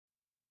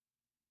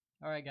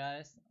Alright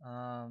guys,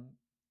 I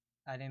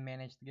didn't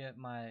manage to get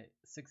my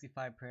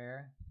 65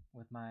 prayer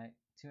with my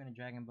 200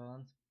 dragon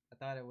bones. I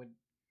thought it would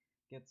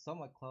get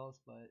somewhat close,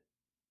 but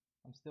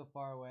I'm still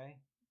far away,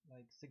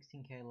 like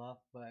 16k left,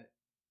 but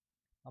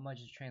I'm gonna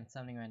just train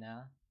summoning right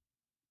now.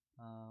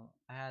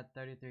 I had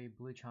 33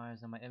 blue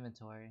charms in my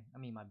inventory,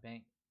 my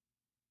bank,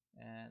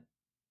 and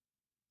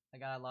I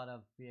got a lot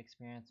of free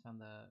experience from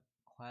the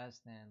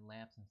quest and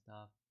lamps and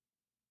stuff.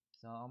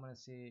 So I'm gonna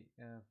see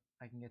if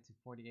I can get to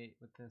 48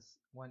 with this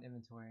one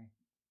inventory.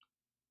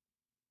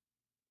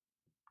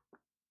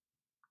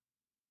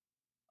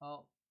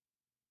 Oh,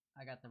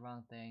 I got the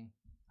wrong thing.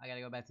 I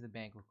gotta go back to the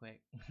bank real quick.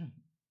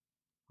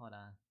 Hold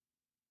on.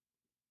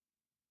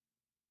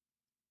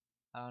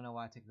 I don't know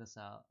why I took this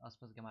out. I was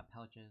supposed to get my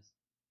pouches.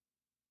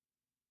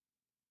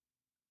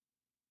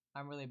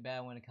 I'm really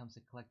bad when it comes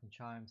to collecting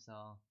charms,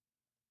 so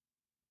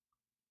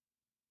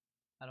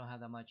I don't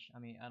have that much. I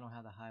don't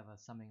have that high of a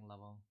summoning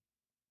level.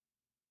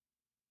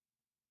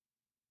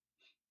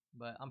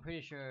 But I'm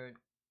pretty sure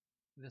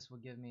this will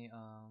give me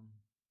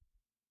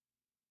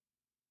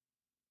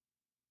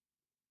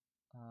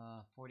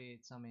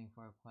 48 summoning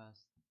for a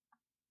quest.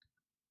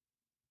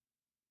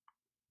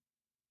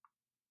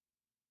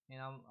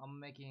 And I'm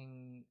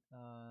making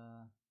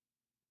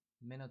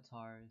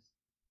minotaurs.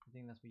 I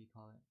think that's what you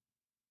call it.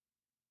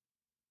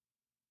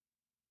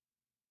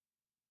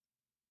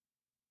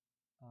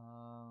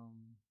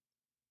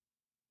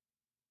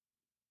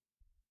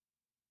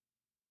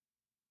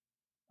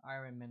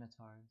 Iron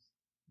minotaurs.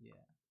 Yeah.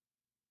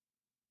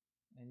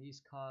 And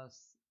these cost,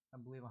 I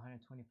believe,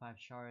 125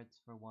 shards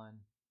for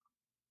one.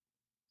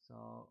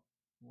 So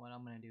what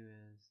I'm gonna do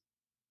is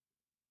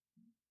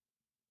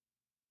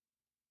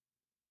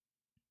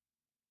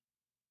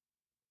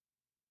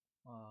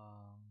I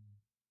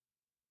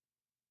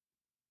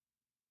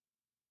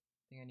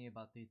think I need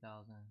about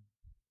 3,000.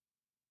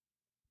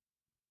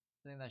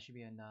 I think that should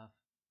be enough.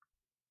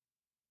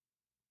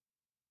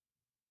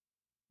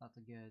 That's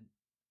a good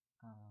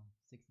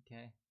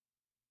 60k.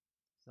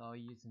 So I'll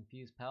use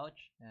infused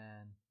pouch,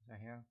 and right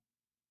here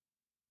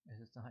it's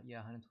just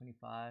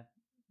 125.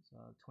 So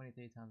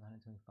 23 times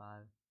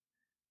 125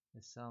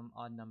 is some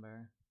odd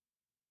number.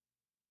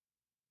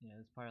 Yeah,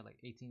 it's probably like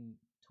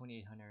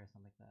 2800 or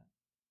something like that.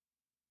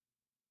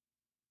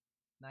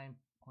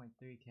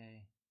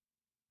 9.3k.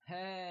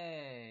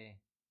 Hey,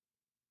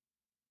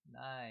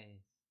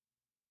 nice.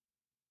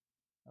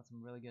 That's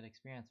some really good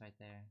experience right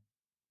there.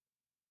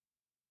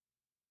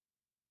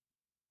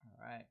 All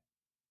right.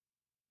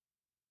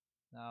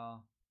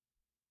 Now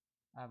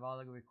I have all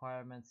the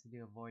requirements to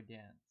do a void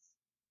dance,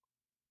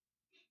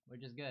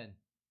 which is good.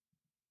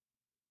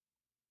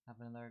 I have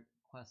another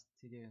quest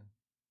to do.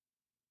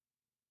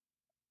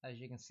 As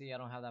you can see, I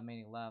don't have that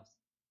many left,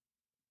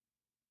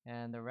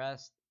 and the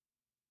rest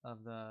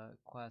of the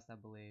quest, I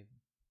believe,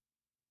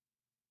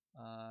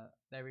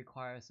 they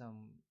require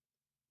some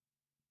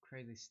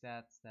crazy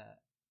stats that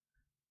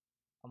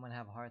I'm gonna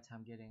have a hard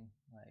time getting.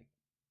 Like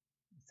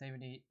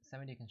 70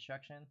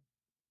 construction,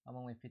 I'm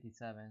only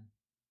 57,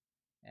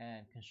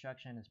 and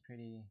construction is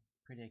pretty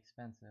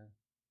expensive.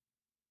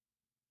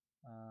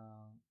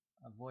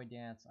 A void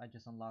dance, I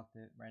just unlocked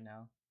it right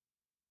now,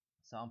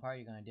 so I'm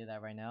probably gonna do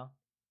that right now.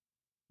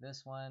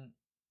 This one,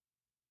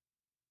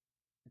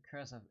 the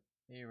Curse of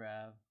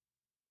Arav,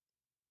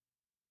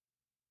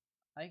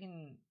 I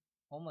can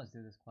almost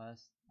do this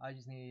quest. I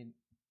just need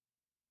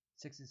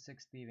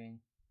 66 thieving,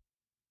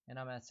 and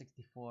I'm at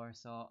 64,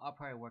 so I'll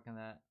probably work on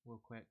that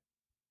real quick.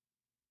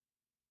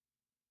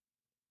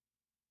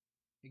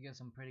 It gives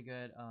some pretty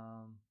good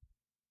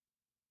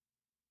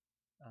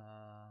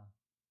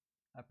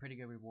a pretty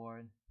good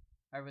reward.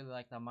 I really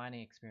like the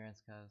mining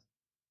experience because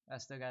I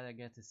still gotta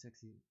get to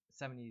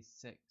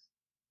 76,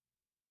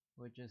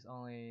 which is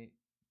only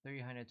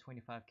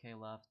 325k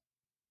left.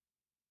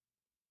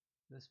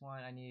 This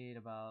one I need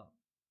about,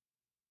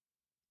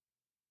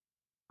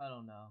 I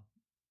don't know.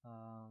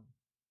 Um,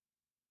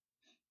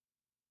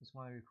 this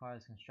one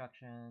requires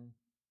construction.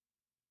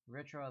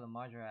 Ritual of the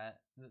Majorat.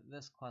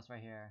 This quest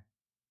right here.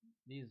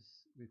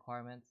 These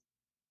requirements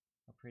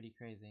are pretty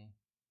crazy.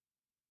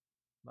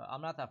 But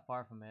I'm not that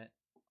far from it.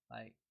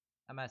 Like,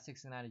 I'm at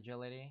 69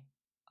 agility.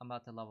 I'm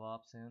about to level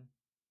up soon.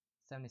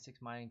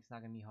 76 mining is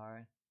not gonna be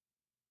hard.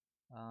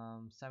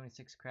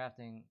 76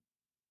 crafting.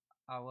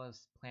 I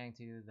was planning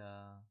to do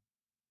the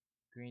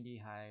green D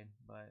hide,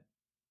 but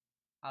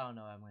I don't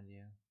know what I'm gonna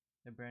do.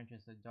 The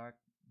branches, the dark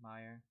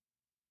mire.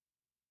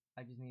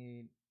 I just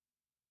need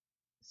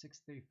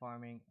 63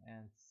 farming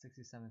and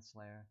 67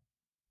 slayer.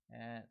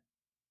 And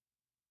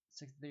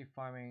 63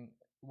 farming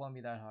won't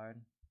be that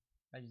hard.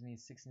 I just need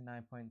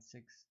 69.6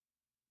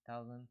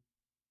 thousand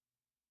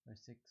or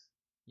 6,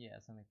 yeah,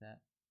 something like that.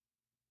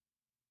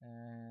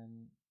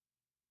 And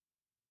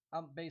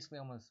I'm basically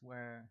almost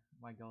where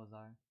my goals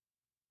are.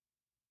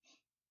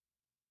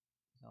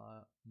 So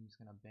I'm just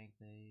gonna bank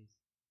these.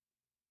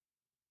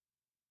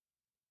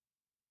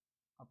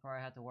 I'll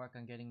probably have to work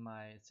on getting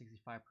my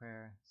 65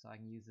 prayer so I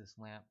can use this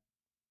lamp.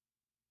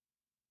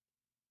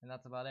 And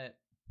that's about it.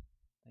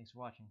 Thanks for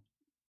watching.